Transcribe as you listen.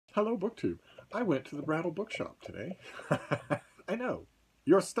Hello, BookTube. I went to the Brattle bookshop today. I know,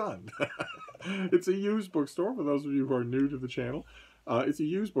 you're stunned. It's a used bookstore for those of you who are new to the channel. It's a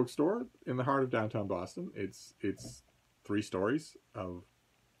used bookstore in the heart of downtown Boston. It's 3 stories of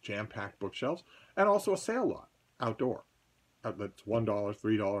jam-packed bookshelves and also a sale lot outdoor. That's $1,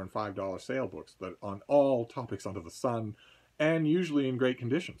 $3, and $5 sale books that on all topics under the sun, and usually in great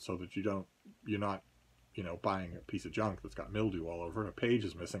condition, so that you're not buying a piece of junk that's got mildew all over it, a page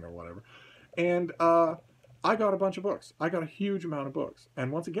is missing or whatever. And I got a bunch of books. I got a huge amount of books.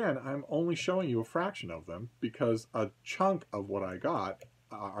 And once again, I'm only showing you a fraction of them because a chunk of what I got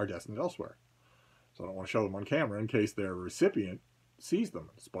are destined elsewhere. So I don't want to show them on camera in case their recipient sees them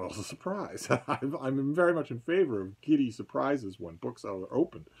and spoils the surprise. I'm very much in favor of giddy surprises when books are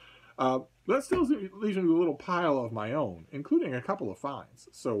opened. That still leaves me with a little pile of my own, including a couple of finds.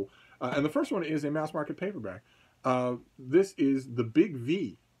 So, and the first one is a mass market paperback. This is The Big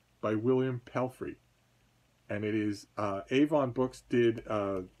V by William Pelfrey. And it is, Avon Books did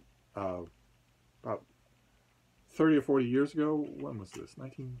about 30 or 40 years ago. When was this?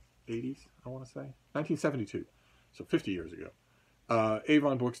 1980s, I want to say? 1972. So 50 years ago.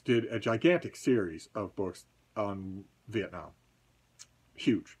 Avon Books did a gigantic series of books on Vietnam.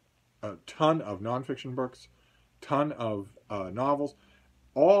 Huge. A ton of nonfiction books, ton of novels,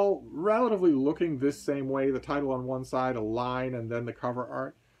 all relatively looking this same way. The title on one side, a line, and then the cover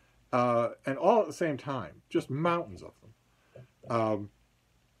art. And all at the same time. Just mountains of them.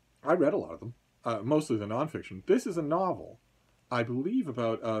 I read a lot of them, mostly the nonfiction. This is a novel, I believe,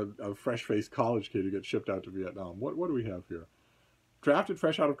 about a fresh-faced college kid who gets shipped out to Vietnam. What do we have here? Drafted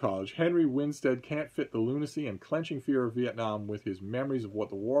fresh out of college, Henry Winstead can't fit the lunacy and clenching fear of Vietnam with his memories of what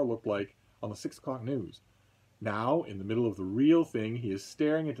the war looked like on the 6 o'clock news. Now, in the middle of the real thing, he is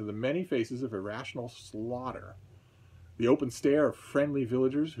staring into the many faces of irrational slaughter. The open stare of friendly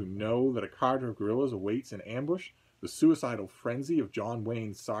villagers who know that a cadre of guerrillas awaits in ambush, the suicidal frenzy of John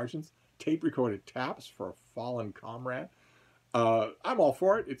Wayne's sergeants, tape-recorded taps for a fallen comrade. I'm all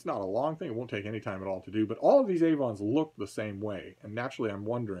for it. It's not a long thing. It won't take any time at all to do. But all of these Avons look the same way. And naturally, I'm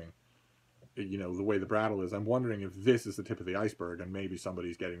wondering, the way the Brattle is, I'm wondering if this is the tip of the iceberg and maybe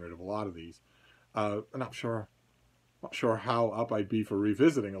somebody's getting rid of a lot of these. I'm not sure how up I'd be for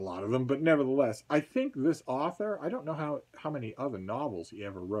revisiting a lot of them. But nevertheless, I think this author, I don't know how many other novels he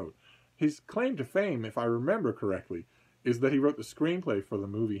ever wrote. His claim to fame, if I remember correctly, is that he wrote the screenplay for the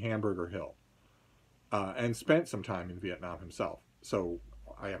movie Hamburger Hill. And spent some time in Vietnam himself. So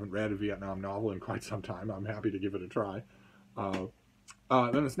I haven't read a Vietnam novel in quite some time. I'm happy to give it a try.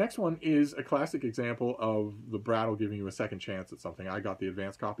 Then this next one is a classic example of the Brattle giving you a second chance at something. I got the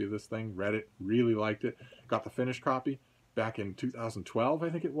advanced copy of this thing, read it, really liked it. Got the finished copy back in 2012, I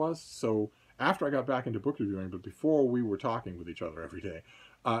think it was. So after I got back into book reviewing, but before we were talking with each other every day.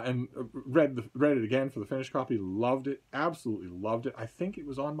 And read it again for the finished copy, loved it, absolutely loved it. I think it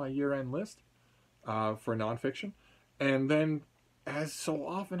was on my year-end list. For nonfiction, and then, as so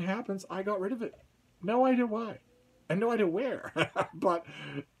often happens, I got rid of it. No idea why, and no idea where. But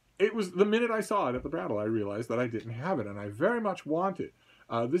it was the minute I saw it at the Brattle, I realized that I didn't have it, and I very much want it.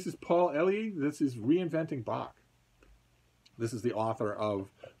 This is Paul Elie. This is Reinventing Bach. This is the author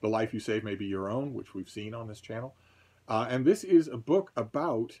of The Life You Save May Be Your Own, which we've seen on this channel. And this is a book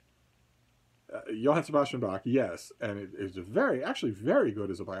about Johann Sebastian Bach, yes, and it is actually very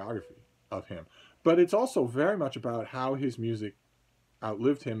good as a biography of him. But it's also very much about how his music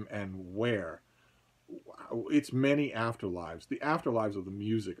outlived him and where. It's many afterlives, the afterlives of the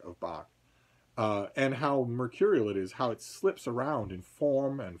music of Bach, and how mercurial it is, how it slips around in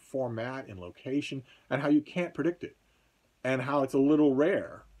form and format and location, and how you can't predict it, and how it's a little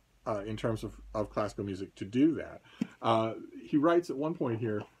rare in terms of classical music to do that. He writes at one point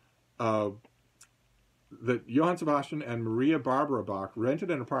here that Johann Sebastian and Maria Barbara Bach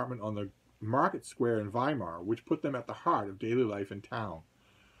rented an apartment on the Market Square in Weimar, which put them at the heart of daily life in town.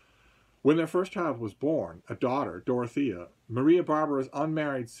 When their first child was born, a daughter, Dorothea, Maria Barbara's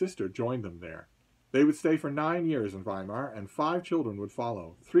unmarried sister joined them there. They would stay for 9 years in Weimar, and 5 children would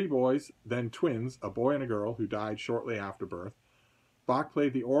follow. 3 boys, then twins, a boy and a girl, who died shortly after birth. Bach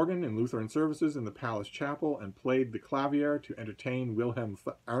played the organ in Lutheran services in the palace chapel and played the clavier to entertain Wilhelm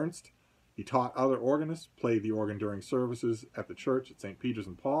Ernst. He taught other organists, played the organ during services at the church at St. Peter's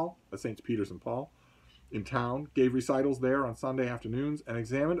and Paul in town, gave recitals there on Sunday afternoons, and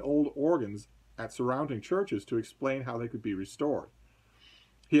examined old organs at surrounding churches to explain how they could be restored.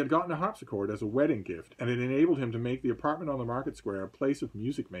 He had gotten a harpsichord as a wedding gift, and it enabled him to make the apartment on the Market Square a place of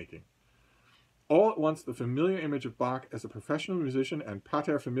music making. All at once, the familiar image of Bach as a professional musician and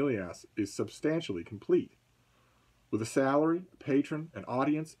pater familias is substantially complete. With a salary, a patron, an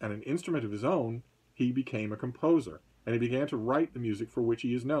audience, and an instrument of his own, he became a composer, and he began to write the music for which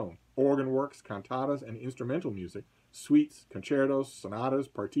he is known: organ works, cantatas, and instrumental music, suites, concertos, sonatas,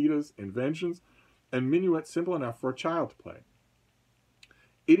 partitas, inventions, and minuets simple enough for a child to play.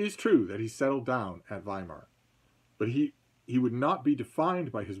 It is true that he settled down at Weimar, but he would not be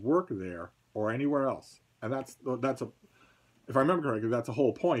defined by his work there or anywhere else. And that's if I remember correctly, that's the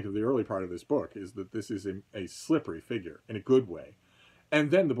whole point of the early part of this book, is that this is a slippery figure in a good way. And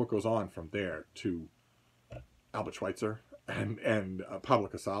then the book goes on from there to Albert Schweitzer and Pablo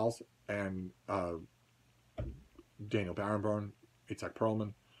Casals and Daniel Barenboim, Itzhak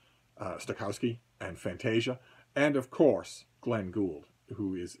Perlman, Stokowski, and Fantasia, and of course Glenn Gould,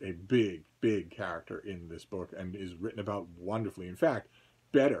 who is a big, big character in this book and is written about wonderfully. In fact,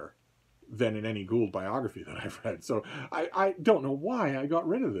 better than in any Gould biography that I've read. So I don't know why I got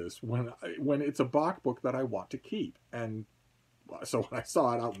rid of this when it's a Bach book that I want to keep. And so when I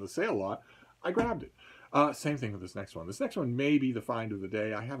saw it out in the sale lot, I grabbed it. Same thing with this next one. This next one may be the find of the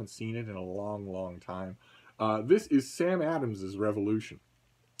day. I haven't seen it in a long, long time. This is Sam Adams's Revolution,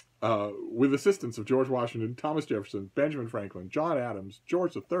 with assistance of George Washington, Thomas Jefferson, Benjamin Franklin, John Adams,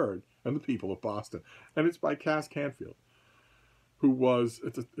 George III, and the people of Boston. And it's by Cass Canfield, who was,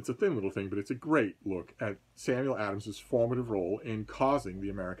 it's a thin little thing, but it's a great look at Samuel Adams's formative role in causing the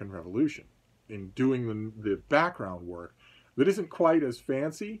American Revolution, in doing the background work that isn't quite as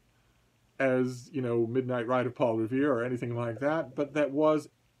fancy as, Midnight Ride of Paul Revere or anything like that, but that was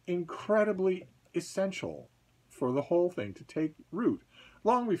incredibly essential for the whole thing to take root.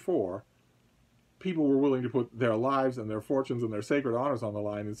 Long before people were willing to put their lives and their fortunes and their sacred honors on the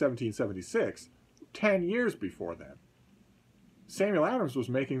line in 1776, 10 years before then, Samuel Adams was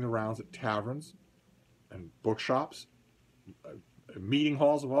making the rounds at taverns and bookshops, meeting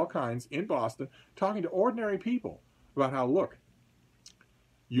halls of all kinds in Boston, talking to ordinary people about how, look,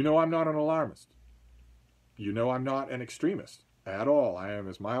 I'm not an alarmist. I'm not an extremist at all. I am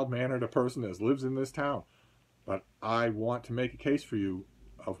as mild-mannered a person as lives in this town. But I want to make a case for you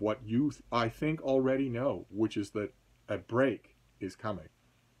of what you, I think, already know, which is that a break is coming.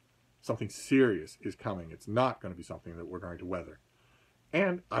 Something serious is coming. It's not going to be something that we're going to weather.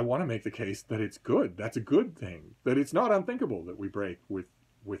 And I want to make the case that it's good. That's a good thing. That it's not unthinkable that we break with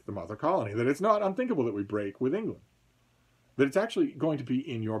the mother colony. That it's not unthinkable that we break with England. That it's actually going to be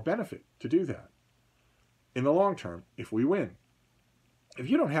in your benefit to do that. In the long term, if we win. If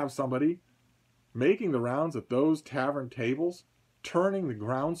you don't have somebody making the rounds at those tavern tables, turning the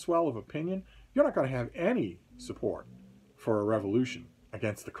groundswell of opinion, you're not going to have any support for a revolution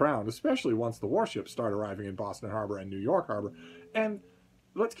against the crown, especially once the warships start arriving in Boston Harbor and New York Harbor. And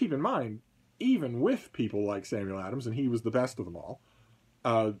let's keep in mind, even with people like Samuel Adams, and he was the best of them all,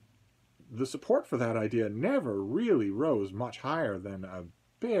 the support for that idea never really rose much higher than a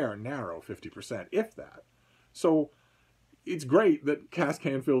bare narrow 50%, if that. So it's great that Cass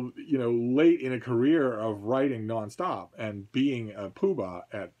Canfield, late in a career of writing nonstop and being a poobah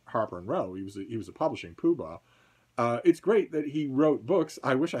at Harper and Row, he was a publishing poobah. It's great that he wrote books.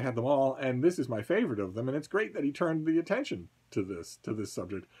 I wish I had them all, and this is my favorite of them. And it's great that he turned the attention to this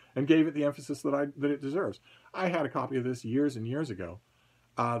subject and gave it the emphasis that it deserves. I had a copy of this years and years ago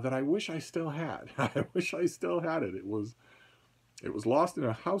that I wish I still had. I wish I still had it. It was lost in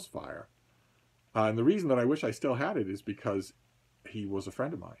a house fire. And the reason that I wish I still had it is because he was a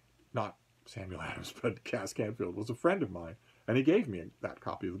friend of mine. Not Samuel Adams, but Cass Canfield was a friend of mine. And he gave me that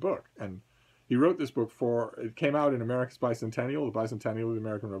copy of the book. And he wrote this book it came out in America's Bicentennial, the Bicentennial of the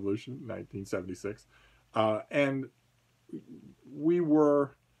American Revolution, 1976. And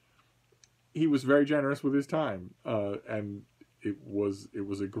he was very generous with his time. And it was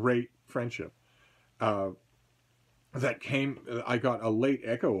a great friendship. I got a late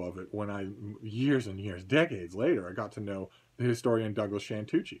echo of it when years and years, decades later, I got to know the historian Douglas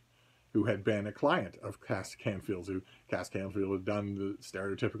Shantucci, who had been a client of Cass Canfield's, Cass Canfield had done the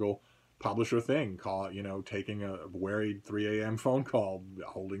stereotypical publisher thing, taking a worried 3 a.m. phone call,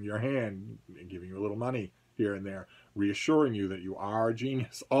 holding your hand, and giving you a little money here and there, reassuring you that you are a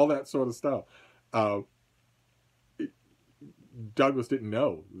genius, all that sort of stuff. Douglas didn't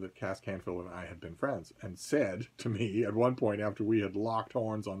know that Cass Canfield and I had been friends, and said to me at one point after we had locked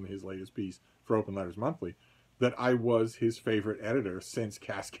horns on his latest piece for Open Letters Monthly that I was his favorite editor since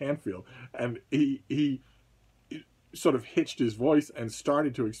Cass Canfield. And he sort of hitched his voice and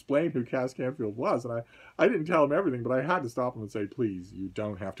started to explain who Cass Canfield was. And I didn't tell him everything, but I had to stop him and say, please, you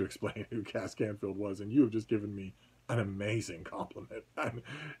don't have to explain who Cass Canfield was, and you have just given me an amazing compliment.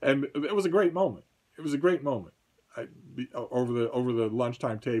 And it was a great moment. It was a great moment. Over the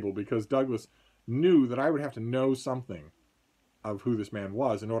lunchtime table, because Douglas knew that I would have to know something of who this man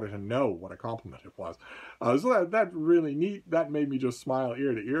was in order to know what a compliment it was. So that really neat. That made me just smile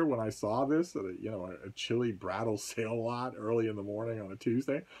ear to ear when I saw this at a chilly Brattle sale lot early in the morning on a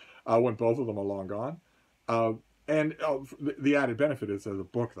Tuesday, when both of them are long gone. And the added benefit is a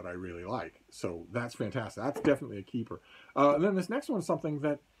book that I really like. So that's fantastic. That's definitely a keeper. And then this next one is something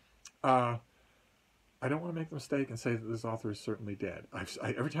that I don't want to make the mistake and say that this author is certainly dead.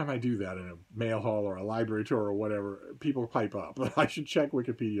 Every time I do that in a mail haul or a library tour or whatever, people pipe up. I should check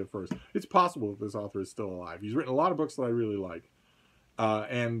Wikipedia first. It's possible that this author is still alive. He's written a lot of books that I really like.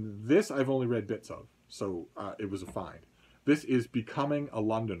 And this I've only read bits of, so it was a find. This is Becoming a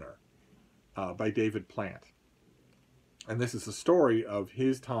Londoner by David Plant. And this is the story of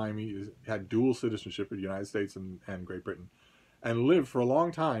his time. He had dual citizenship in the United States and Great Britain, and lived for a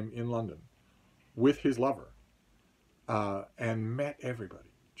long time in London with his lover, and met everybody,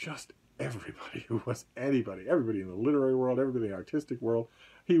 just everybody who was anybody, everybody in the literary world, everybody in the artistic world.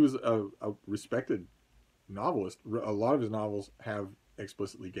 He was a respected novelist. A lot of his novels have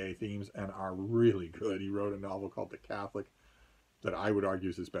explicitly gay themes and are really good. He wrote a novel called The Catholic that I would argue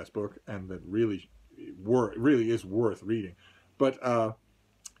is his best book, and that really is worth reading. But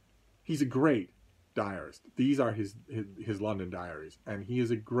he's a great diarist. These are his London diaries, and he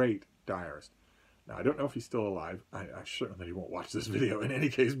is a great diarist. Now, I don't know if he's still alive. I'm certain that he won't watch this video in any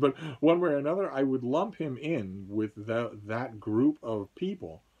case, but one way or another, I would lump him in with that group of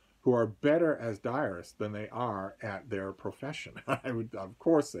people who are better as diarists than they are at their profession. I would, of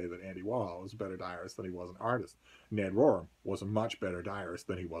course, say that Andy Warhol was a better diarist than he was an artist. Ned Rorem was a much better diarist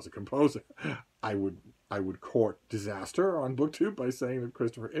than he was a composer. I would court disaster on BookTube by saying that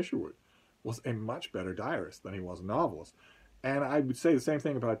Christopher Isherwood was a much better diarist than he was a novelist. And I would say the same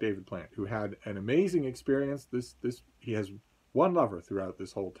thing about David Plant, who had an amazing experience. He has one lover throughout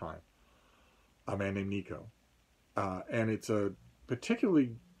this whole time, a man named Nico, and it's a particular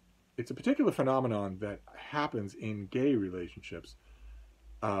phenomenon that happens in gay relationships.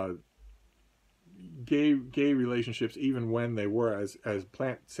 Gay relationships, even when they were, as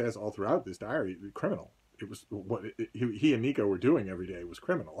Plant says all throughout this diary, criminal. It was what he and Nico were doing every day was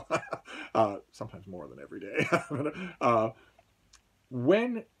criminal. Sometimes more than every day.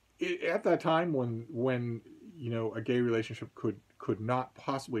 At that time when a gay relationship could not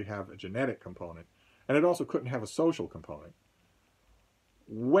possibly have a genetic component, and it also couldn't have a social component.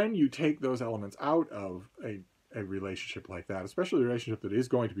 When you take those elements out of a relationship like that, especially a relationship that is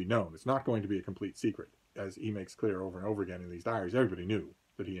going to be known, it's not going to be a complete secret, as he makes clear over and over again in these diaries. Everybody knew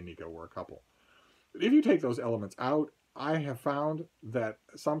that he and Nico were a couple. But if you take those elements out, I have found that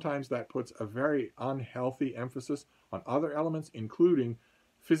sometimes that puts a very unhealthy emphasis on other elements, including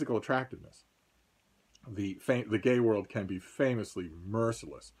physical attractiveness. The gay world can be famously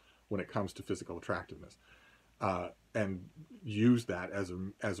merciless when it comes to physical attractiveness, and use that as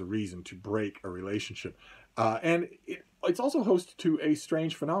a reason to break a relationship. And it's also host to a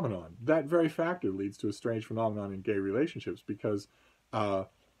strange phenomenon. That very factor leads to a strange phenomenon in gay relationships, because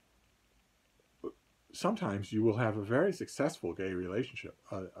sometimes you will have a very successful gay relationship,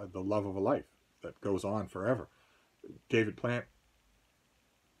 the love of a life that goes on forever. David Plant,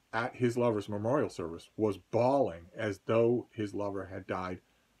 at his lover's memorial service, was bawling as though his lover had died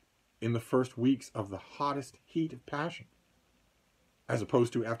in the first weeks of the hottest heat of passion, as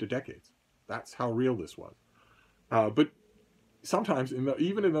opposed to after decades. That's how real this was. But sometimes,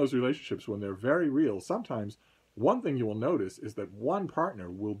 even in those relationships when they're very real, sometimes one thing you will notice is that one partner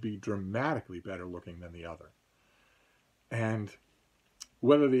will be dramatically better looking than the other. And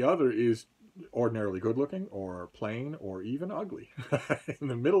whether the other is ordinarily good looking or plain or even ugly, in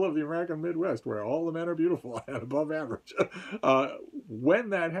the middle of the American Midwest where all the men are beautiful and above average, when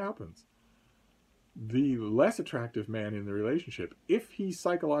that happens, the less attractive man in the relationship, if he's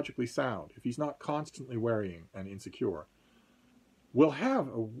psychologically sound, if he's not constantly worrying and insecure, will have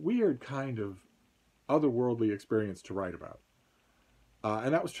a weird kind of otherworldly experience to write about.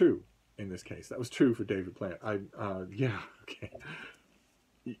 And that was true in this case. That was true for David Plant. Yeah, okay.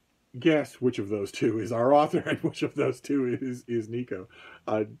 Guess which of those two is our author and which of those two is Nico.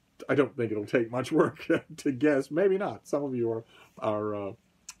 I don't think it'll take much work to guess. Maybe not. Some of you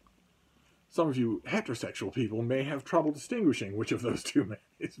some of you heterosexual people may have trouble distinguishing which of those two men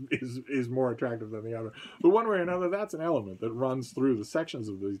is more attractive than the other. But one way or another, that's an element that runs through the sections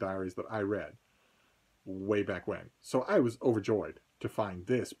of these diaries that I read way back when. So I was overjoyed to find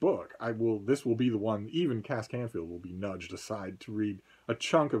this book. This will be the one. Even Cass Canfield will be nudged aside to read a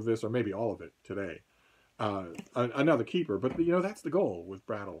chunk of this, or maybe all of it today. Another keeper, but that's the goal with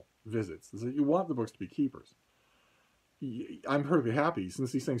Brattle visits, is that you want the books to be keepers. I'm perfectly happy,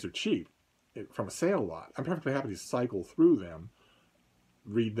 since these things are cheap, from a sale lot, I'm perfectly happy to cycle through them,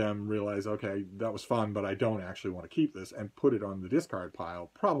 read them, realize, okay, that was fun, but I don't actually want to keep this, and put it on the discard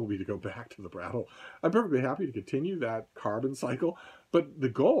pile, probably to go back to the Brattle. I'm perfectly happy to continue that carbon cycle, but the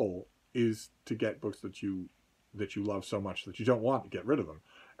goal is to get books that you love so much that you don't want to get rid of them.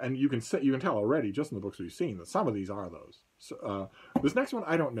 And you can tell already, just in the books we've seen, that some of these are those. So, this next one,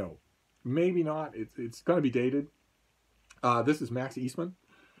 I don't know. Maybe not. It's going to be dated. This is Max Eastman,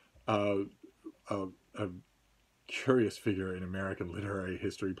 a curious figure in American literary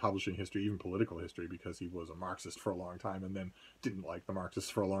history, publishing history, even political history, because he was a Marxist for a long time and then didn't like the Marxists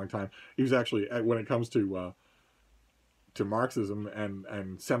for a long time. He was actually, when it comes to Marxism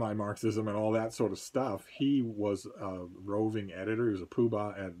and semi-Marxism and all that sort of stuff, he was a roving editor. He was a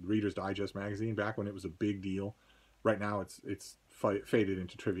poobah at Reader's Digest magazine back when it was a big deal. Right now it's faded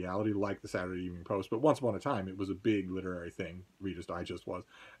into triviality like the Saturday Evening Post, but once upon a time it was a big literary thing, Reader's Digest was,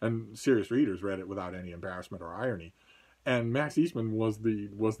 and serious readers read it without any embarrassment or irony. And Max Eastman was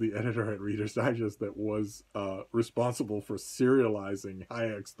the editor at Reader's Digest that was responsible for serializing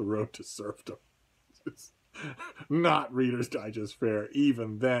Hayek's The Road to Serfdom. It's not Reader's Digest fare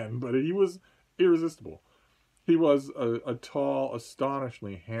even then, but he was irresistible. He was a tall,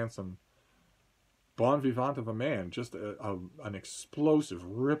 astonishingly handsome bon vivant of a man, just an explosive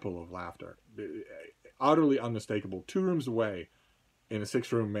ripple of laughter, utterly unmistakable. 2 rooms away, in a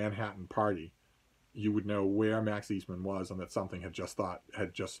 6-room Manhattan party, you would know where Max Eastman was, and that something had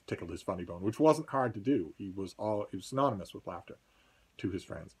just tickled his funny bone, which wasn't hard to do. He was synonymous with laughter to his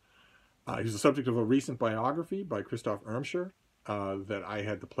friends. He was the subject of a recent biography by Christoph Irmscher that I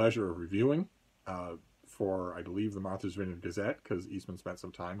had the pleasure of reviewing for, I believe, the Martha's Vineyard Gazette, because Eastman spent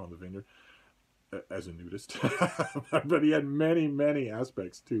some time on the vineyard as a nudist. But he had many, many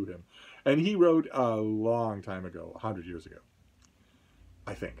aspects to him. And he wrote a long time ago, 100 years ago,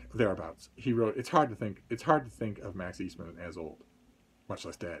 I think, thereabouts. He wrote, it's hard to think of Max Eastman as old, much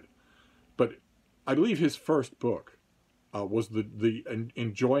less dead. But I believe his first book was the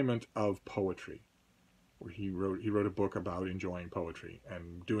enjoyment of poetry, where he wrote a book about enjoying poetry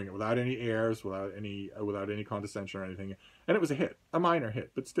and doing it without any airs, without any condescension or anything. And it was a hit, a minor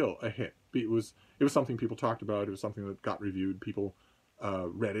hit, but still a hit. It was something people talked about. It was something that got reviewed. People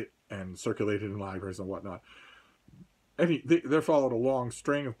read it and circulated in libraries and whatnot. And there followed a long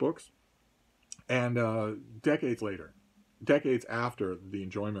string of books. And decades later, decades after the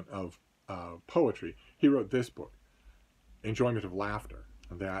enjoyment of poetry, he wrote this book, Enjoyment of Laughter.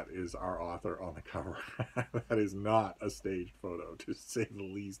 That is our author on the cover. That is not a staged photo, to say the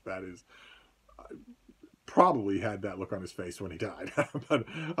least. That is probably had that look on his face when he died. But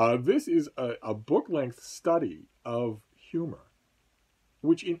this is a book-length study of humor,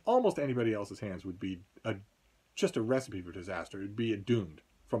 which in almost anybody else's hands would be just a recipe for disaster. It would be doomed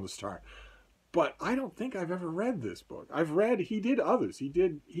from the start. But I don't think I've ever read this book. He did others. He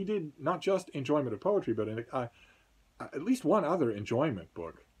did not just Enjoyment of Poetry, but at least one other enjoyment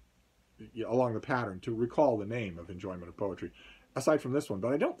book along the pattern, to recall the name of Enjoyment of Poetry, aside from this one.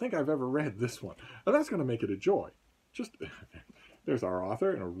 But I don't think I've ever read this one. And that's going to make it a joy. Just, there's our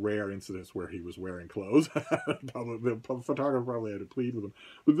author in a rare incident where he was wearing clothes. The photographer probably had to plead with him.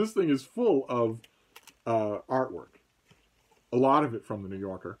 But this thing is full of artwork. A lot of it from the New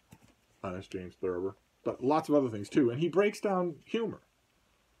Yorker. That's James Thurber. But lots of other things too. And he breaks down humor.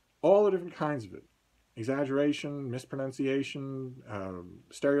 All the different kinds of it. Exaggeration, mispronunciation,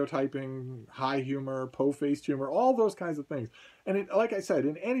 stereotyping, high humor, po-faced humor, all those kinds of things. And like I said,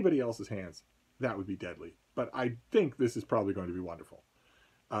 in anybody else's hands, that would be deadly. But I think this is probably going to be wonderful.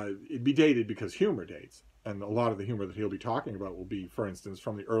 It'd be dated because humor dates. And a lot of the humor that he'll be talking about will be, for instance,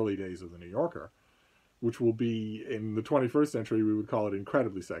 from the early days of the New Yorker, which will be, in the 21st century, we would call it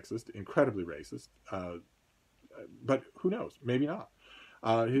incredibly sexist, incredibly racist. But who knows? Maybe not.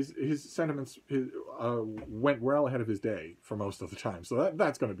 His sentiments went well ahead of his day for most of the time, so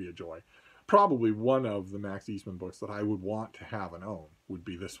that's going to be a joy. Probably one of the Max Eastman books that I would want to have and own would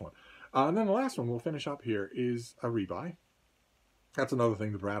be this one. And then the last one we'll finish up here is a rebuy. That's another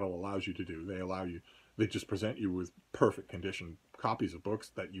thing the Brattle allows you to do. They just present you with perfect condition copies of books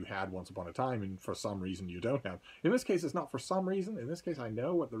that you had once upon a time, and for some reason you don't have. In this case, it's not for some reason. In this case, I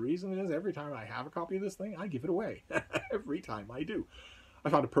know what the reason is. Every time I have a copy of this thing, I give it away. Every time I do. I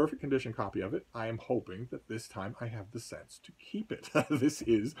found a perfect condition copy of it. I am hoping that this time I have the sense to keep it. This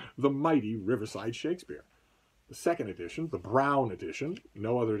is the mighty Riverside Shakespeare. The second edition, the brown edition.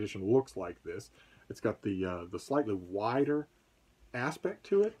 No other edition looks like this. It's got the slightly wider aspect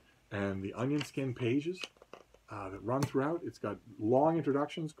to it and the onion skin pages. that run throughout. It's got long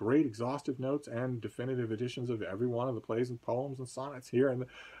introductions, great exhaustive notes, and definitive editions of every one of the plays and poems and sonnets here. And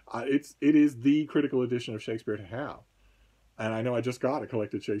it is the critical edition of Shakespeare to have. And I know I just got a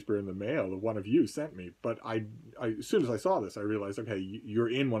collected Shakespeare in the mail that one of you sent me, but I as soon as I saw this, I realized, okay, you're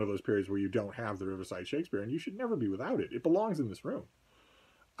in one of those periods where you don't have the Riverside Shakespeare, and you should never be without it. It belongs in this room.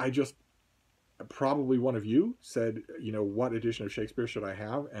 Probably one of you said, what edition of Shakespeare should I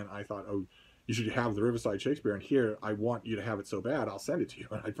have? And I thought, oh, you should have the Riverside Shakespeare, and here, I want you to have it so bad, I'll send it to you.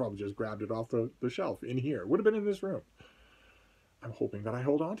 And I probably just grabbed it off the shelf in here. Would have been in this room. I'm hoping that I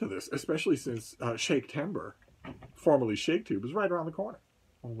hold on to this, especially since Shake-Tember, formerly Shake-Tube, is right around the corner.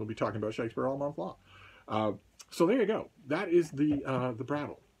 We'll be talking about Shakespeare all month long. So there you go. That is the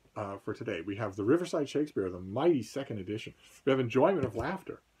Brattle for today. We have the Riverside Shakespeare, the mighty second edition. We have Enjoyment of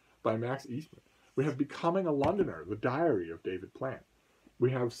Laughter by Max Eastman. We have Becoming a Londoner, the Diary of David Plant. We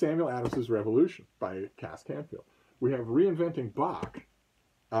have Samuel Adams's Revolution by Cass Canfield. We have Reinventing Bach,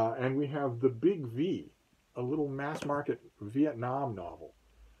 and we have The Big V, a little mass-market Vietnam novel.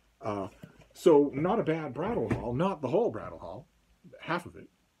 So not a bad Brattle haul, not the whole Brattle haul, half of it,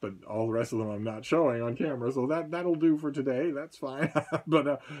 but all the rest of them I'm not showing on camera, so that'll do for today. That's fine.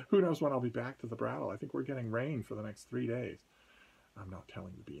 But who knows when I'll be back to the Brattle. I think we're getting rain for the next 3 days. I'm not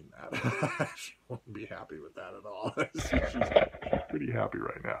telling the Bean that. She won't be happy with that at all. She's pretty happy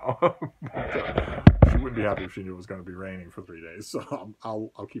right now. She wouldn't be happy if she knew it was going to be raining for 3 days. So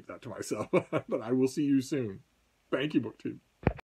I'll keep that to myself. But I will see you soon. Thank you, BookTube.